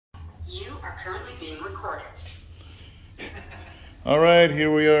You are currently being recorded. All right, here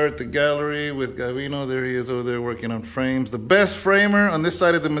we are at the gallery with Gavino. There he is over there working on frames. The best framer on this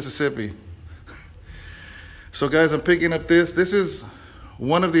side of the Mississippi. So guys, I'm picking up this. This is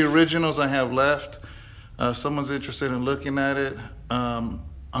one of the originals I have left. Someone's interested in looking at it. I'm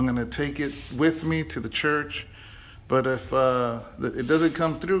gonna take it with me to the church. But if it doesn't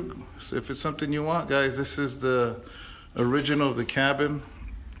come through, so if it's something you want, guys, this is the original of the cabin.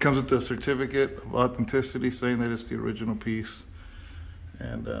 Comes with a certificate of authenticity saying that it's the original piece.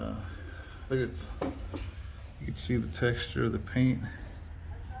 And look at, you can see the texture of the paint.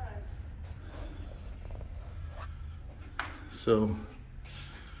 So,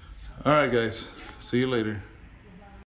 all right guys, see you later.